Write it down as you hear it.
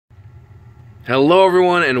Hello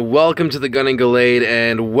everyone and welcome to the Gun and Gallade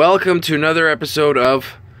and welcome to another episode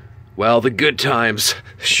of, well, the good times.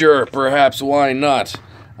 Sure, perhaps, why not?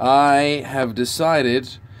 I have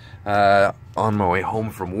decided, on my way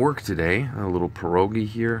home from work today, a little pierogi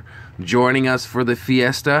here, joining us for the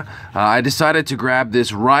fiesta, I decided to grab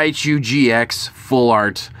this Raichu GX Full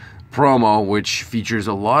Art promo, which features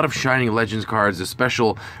a lot of Shining Legends cards, a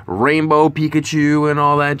special Rainbow Pikachu and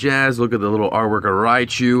all that jazz. Look at the little artwork of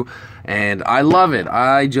Raichu, and I love it.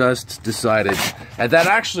 I just decided, and that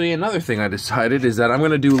actually, another thing I decided is that I'm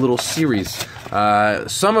going to do a little series.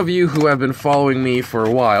 Some of you who have been following me for a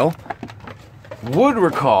while would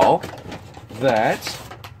recall that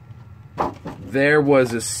there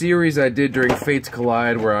was a series I did during Fates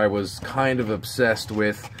Collide where I was kind of obsessed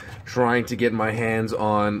with trying to get my hands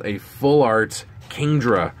on a full art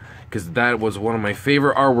Kingdra, because that was one of my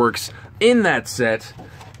favorite artworks in that set,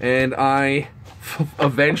 and I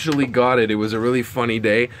eventually got it. It was a really funny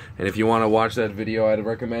day, and if you want to watch that video, I'd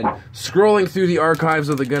recommend scrolling through the archives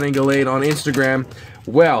of the Gun and Gallade on Instagram.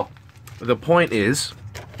 Well, the point is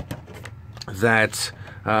that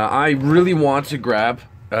I really want to grab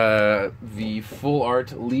the full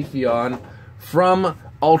art Leafeon from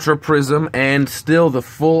Ultra Prism, and still the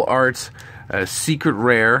full art secret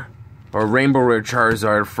rare or rainbow rare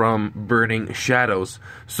Charizard from Burning Shadows.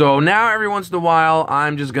 So now every once in a while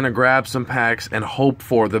I'm just gonna grab some packs and hope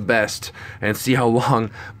for the best and see how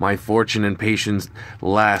long my fortune and patience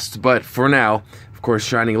last. But for now, of course,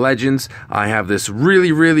 Shining Legends, I have this really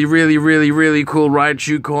cool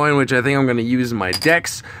Raichu coin, which I think I'm going to use in my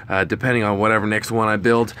decks, depending on whatever next one I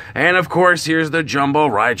build. And of course, here's the Jumbo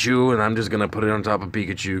Raichu, and I'm just going to put it on top of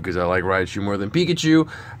Pikachu, because I like Raichu more than Pikachu.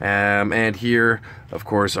 And here, of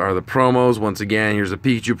course, are the promos. Once again, here's a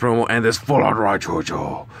Pikachu promo, and this full art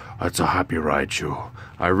Raichu. It's a happy Raichu.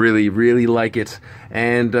 I really like it.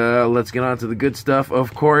 And let's get on to the good stuff.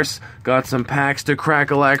 Of course, got some packs to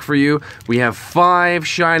crack-a-lack for you. We have 5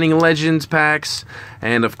 Shining Legends packs,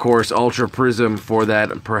 and of course, Ultra Prism for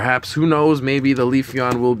that. Perhaps, who knows, maybe the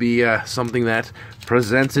Leafeon will be something that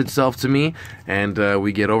presents itself to me, and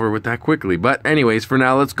we get over with that quickly. But anyways, for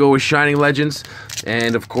now, let's go with Shining Legends,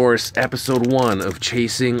 and of course, Episode 1 of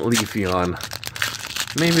Chasing Leafeon.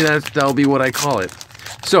 Maybe that'll be what I call it.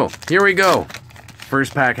 So, here we go.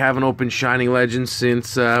 First pack, haven't opened Shining Legends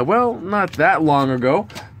since, well, not that long ago.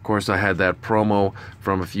 Of course, I had that promo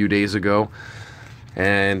from a few days ago.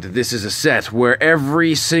 And this is a set where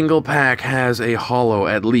every single pack has a holo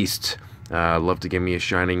at least. Love to give me a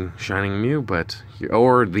Shining Mew, but...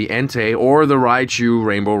 or the Entei, or the Raichu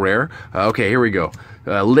Rainbow Rare. Okay, here we go.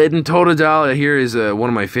 Leaden Totodile, here is one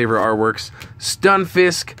of my favorite artworks.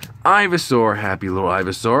 Stunfisk, Ivysaur, happy little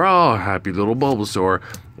Ivysaur, oh, happy little Bulbasaur.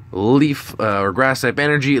 Leaf or Grass type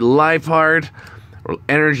Energy, Liepard,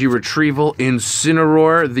 Energy Retrieval,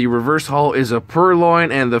 Incineroar. The reverse holo is a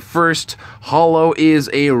Purloin, and the first holo is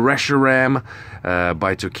a Reshiram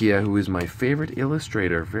by Tokia, who is my favorite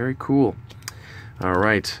illustrator. Very cool.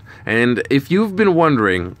 Alright, and if you've been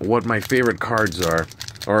wondering what my favorite cards are,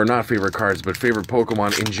 or not favorite cards, but favorite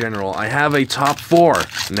Pokemon in general, I have a top 4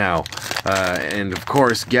 now. And of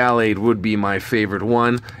course, Gallade would be my favorite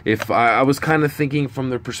one. If I was kind of thinking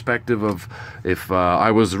from the perspective of if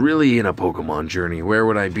I was really in a Pokemon journey, where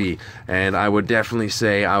would I be? And I would definitely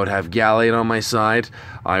say I would have Gallade on my side.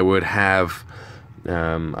 I would have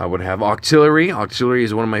Octillery. Octillery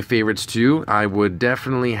is one of my favorites too. I would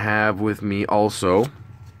definitely have with me also,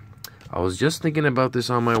 I was just thinking about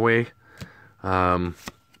this on my way.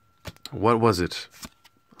 What was it?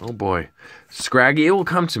 Oh boy. Scraggy, it will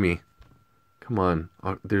come to me. Come on.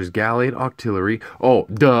 There's Gallade, Octillery. Oh,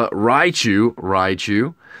 the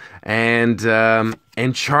Raichu, and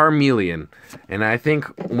Charmeleon. And I think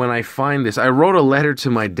when I find this, I wrote a letter to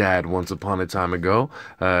my dad once upon a time ago,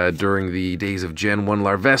 during the days of Gen 1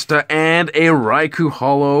 Larvesta, and a Raikou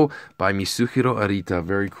holo by Mitsuhiro Arita.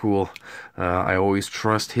 Very cool. I always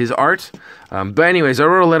trust his art. But anyways, I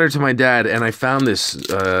wrote a letter to my dad, and I found this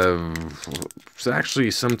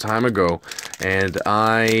actually some time ago, and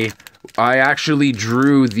I actually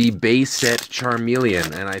drew the base set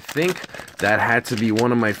Charmeleon, and I think that had to be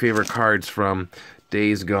one of my favorite cards from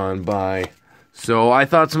days gone by. So I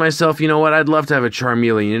thought to myself, you know what, I'd love to have a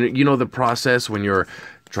Charmeleon. You know the process when you're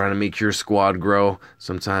trying to make your squad grow.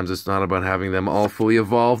 Sometimes it's not about having them all fully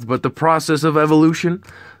evolved, but the process of evolution.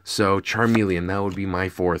 So Charmeleon, that would be my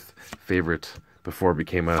 4th favorite before it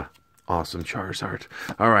became a awesome Charizard.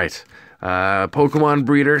 Alright, Pokemon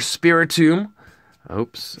Breeder, Spiritomb.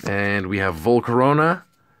 Oops, and we have Volcarona,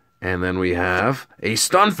 and then we have a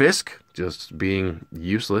Stunfisk, just being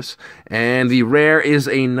useless, and the rare is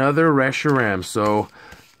another Reshiram, so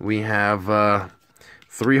We have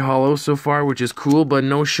 3 holos so far, which is cool, but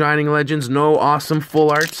no Shining Legends, no awesome full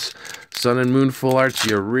arts. Sun and Moon full arts,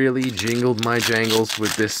 you really jingled my jangles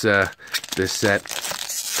with this this set.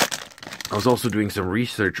 I was also doing some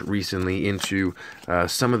research recently into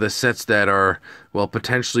some of the sets that are, well,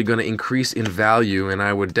 potentially going to increase in value, and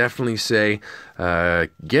I would definitely say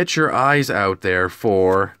get your eyes out there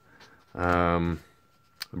for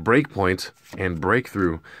Breakpoint and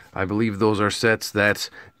Breakthrough. I believe those are sets that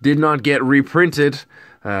did not get reprinted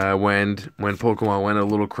when Pokemon went a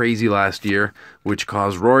little crazy last year, which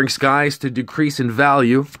caused Roaring Skies to decrease in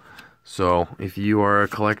value. So, if you are a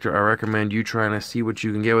collector, I recommend you trying to see what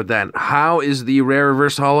you can get with that. How is the rare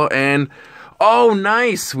reverse holo? And, oh,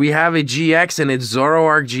 nice! We have a GX, and it's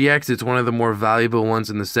Zoroark GX. It's one of the more valuable ones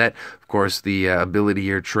in the set. Of course, the ability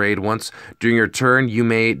here, trade. Once during your turn, you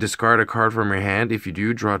may discard a card from your hand. If you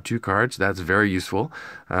do, draw 2 cards. That's very useful.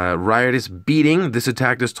 Riotous Beating. This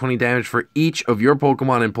attack does 20 damage for each of your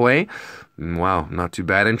Pokemon in play. Wow, not too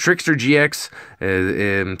bad. And Trickster GX,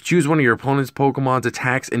 choose one of your opponent's Pokemon's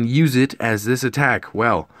attacks and use it as this attack.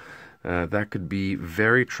 Well, that could be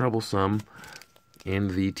very troublesome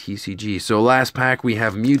in the TCG. So last pack, we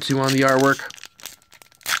have Mewtwo on the artwork.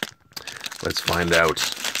 Let's find out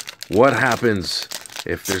what happens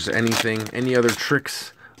if there's any other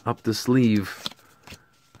tricks up the sleeve.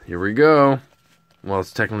 Here we go. Well,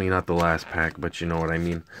 it's technically not the last pack, but you know what I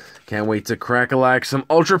mean. Can't wait to crack-a-lack some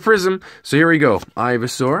Ultra Prism. So here we go.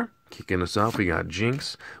 Ivysaur, kicking us off. We got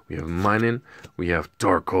Jinx. We have Minun. We have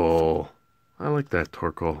Torkoal. I like that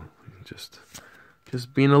Torkoal.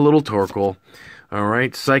 Just being a little Torkoal.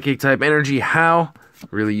 Alright, Psychic-type Energy. How?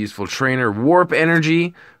 Really useful trainer. Warp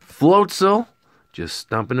Energy. Floatzel. Just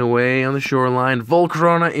stomping away on the shoreline.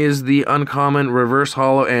 Volcarona is the uncommon reverse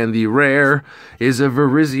holo, and the rare is a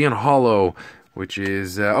Virizion holo, which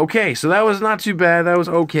is okay. So that was not too bad. That was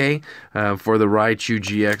okay for the Raichu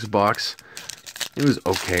GX box. It was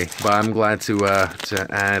okay, but I'm glad to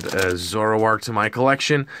add Zoroark to my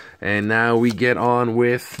collection. And now we get on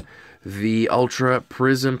with the Ultra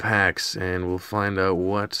Prism packs, and we'll find out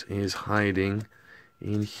what is hiding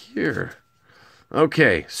in here.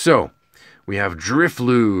 Okay, so we have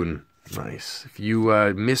Drifloon. Nice. If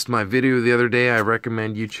you missed my video the other day, I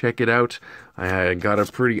recommend you check it out. I got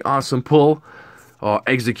a pretty awesome pull. Oh,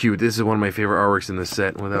 Execute. This is one of my favorite artworks in the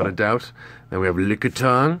set, without a doubt. Then we have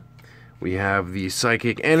Lickitung. We have the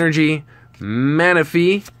Psychic Energy.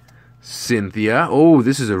 Manaphy. Cynthia. Oh,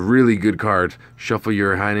 this is a really good card. Shuffle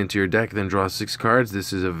your hand into your deck, then draw 6 cards.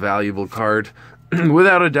 This is a valuable card.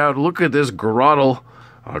 Without a doubt. Look at this Grottle.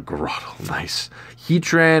 Oh, Grottle. Nice.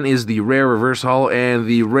 Heatran is the rare reverse holo, and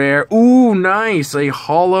the rare... Ooh, nice! A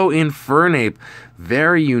holo Infernape.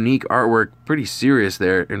 Very unique artwork. Pretty serious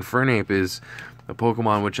there. Infernape is a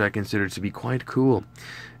Pokemon which I consider to be quite cool.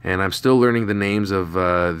 And I'm still learning the names of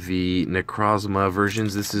the Necrozma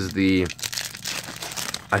versions. This is the...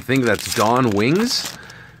 I think that's Dawn Wings.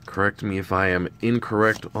 Correct me if I am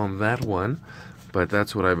incorrect on that one. But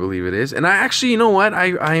that's what I believe it is. And I actually, you know what?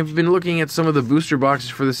 I've been looking at some of the booster boxes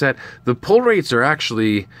for the set. The pull rates are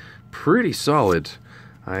actually pretty solid.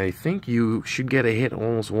 I think you should get a hit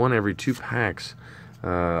almost 1 every 2 packs.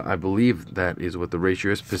 I believe that is what the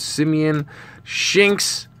ratio is. Passimian,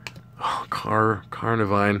 Shinx, oh,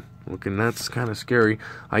 Carnivine. Looking, that's kind of scary.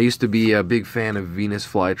 I used to be a big fan of Venus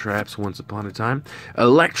Flytraps once upon a time.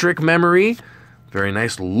 Electric Memory. Very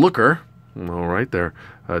nice looker. All right there.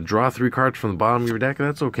 Draw 3 cards from the bottom of your deck.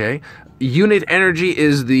 That's okay. Unit Energy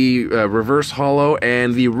is the reverse holo,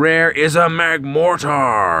 and the rare is a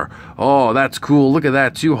Magmortar. Oh, that's cool. Look at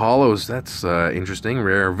that. 2 holos. That's interesting.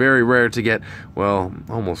 Rare. Very rare to get, well,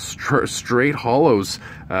 almost straight holos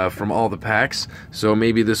from all the packs. So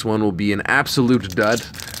maybe this one will be an absolute dud.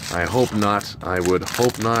 I hope not. I would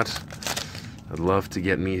hope not. I'd love to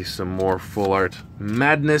get me some more full art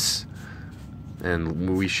madness.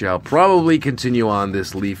 And we shall probably continue on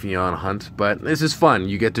this Leafeon hunt, but this is fun.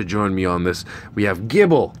 You get to join me on this. We have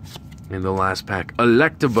Gibble in the last pack.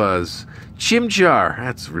 Electabuzz. Chimchar.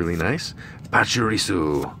 That's really nice.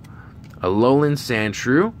 Pachirisu. Alolan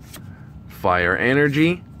Sandshrew. Fire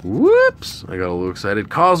Energy. Whoops. I got a little excited.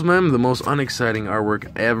 Cosmem, the most unexciting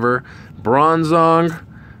artwork ever. Bronzong.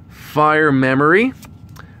 Fire Memory.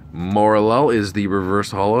 Morlul is the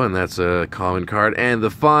reverse holo, and that's a common card. And the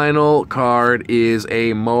final card is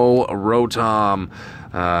a Rotom.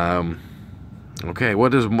 Okay,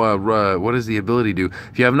 what does the ability do?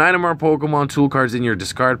 If you have 9 or more Pokemon tool cards in your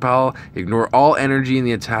discard pile, ignore all energy in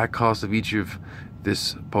the attack cost of each of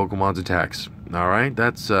this Pokemon's attacks. Alright,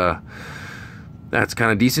 that's kind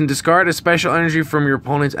of decent. Discard a special energy from your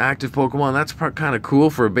opponent's active Pokemon. That's kind of cool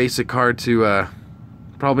for a basic card to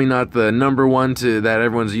Probably not the number one that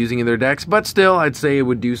everyone's using in their decks, but still, I'd say it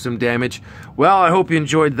would do some damage. Well, I hope you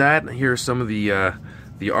enjoyed that. Here are some of the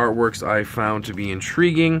artworks I found to be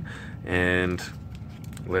intriguing, and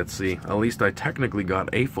let's see. At least I technically got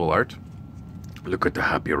a full art. Look at the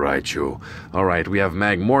happy Raichu. Alright, we have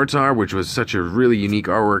Magmortar, which was such a really unique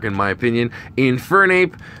artwork in my opinion.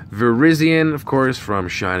 Infernape, Virizion, of course, from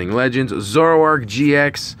Shining Legends, Zoroark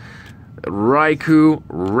GX, Raikou,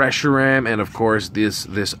 Reshiram, and of course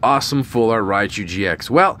this awesome full art Raichu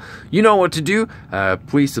GX. Well, you know what to do.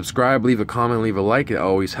 Please subscribe, leave a comment, leave a like. It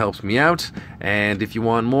always helps me out. And if you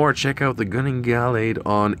want more, check out the Gunning Gallade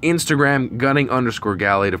on Instagram,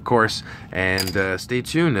 Gunning_Gallade, of course. And stay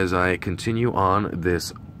tuned as I continue on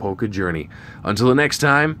this Poké journey. Until the next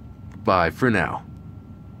time, bye for now.